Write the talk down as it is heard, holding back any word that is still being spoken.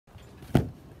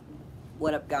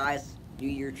What up, guys? New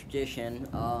Year tradition.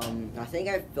 I think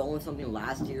I filmed something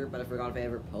last year, but I forgot if I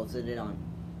ever posted it on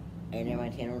any of my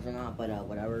channels or not. But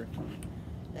whatever.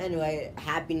 Anyway,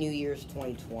 Happy New Year's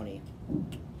 2020.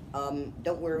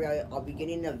 Don't worry, I'll be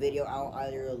getting a video out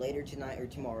either later tonight or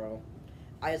tomorrow.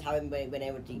 I just haven't been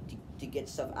able to get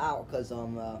stuff out because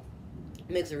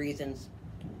mix of reasons.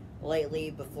 Lately,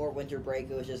 before winter break,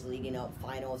 it was just leading up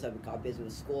finals. I got busy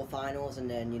with school finals, and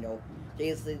then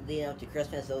days leading up to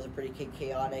Christmas, those are pretty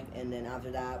chaotic. And then after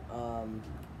that,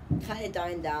 kind of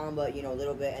dying down, but a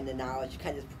little bit. And then now it's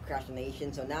kind of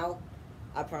procrastination. So now,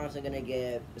 I promise I'm gonna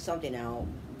get something out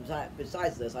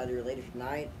besides this, either later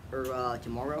tonight or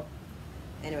tomorrow.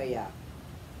 Anyway, yeah,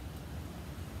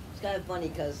 it's kind of funny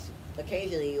because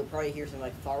occasionally you'll probably hear some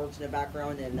like fireworks in the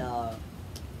background, and the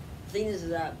thing is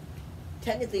that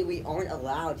technically we aren't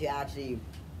allowed to actually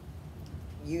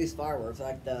use fireworks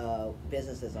like the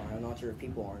businesses are. I'm not sure if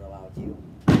people aren't allowed to.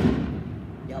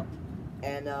 Yep.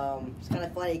 And it's kind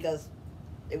of funny because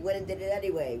they went and did it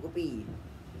anyway. Whoopee.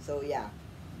 So yeah,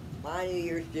 my New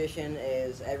Year's tradition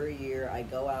is every year I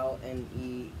go out and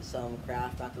eat some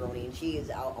Kraft macaroni and cheese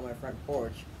out on my front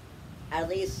porch, at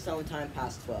least sometime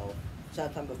past 12,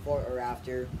 sometime before or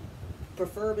after,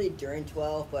 preferably during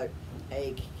 12, but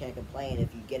hey, can't complain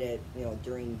if you get it,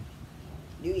 during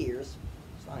New Year's.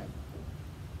 It's fine.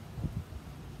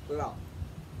 Well,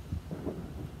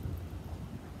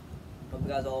 hope you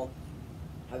guys all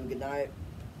have a good night.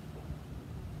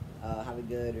 Have a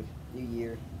good New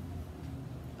Year.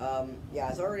 Yeah,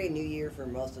 it's already New Year for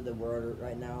most of the world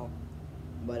right now,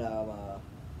 but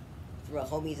for my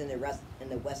homies in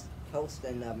the West Coast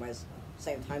and my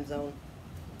same time zone,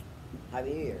 Happy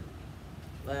New Year.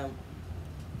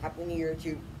 Happy New Year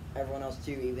to everyone else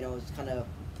too, even though it's kind of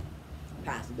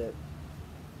past a bit.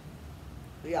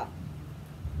 But yeah,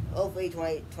 hopefully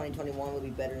 2021 will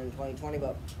be better than 2020,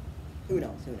 but who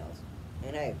knows,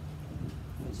 And hey,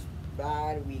 it's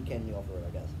bad, we can go for it,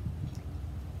 I guess.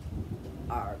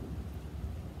 Alright,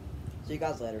 see you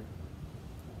guys later.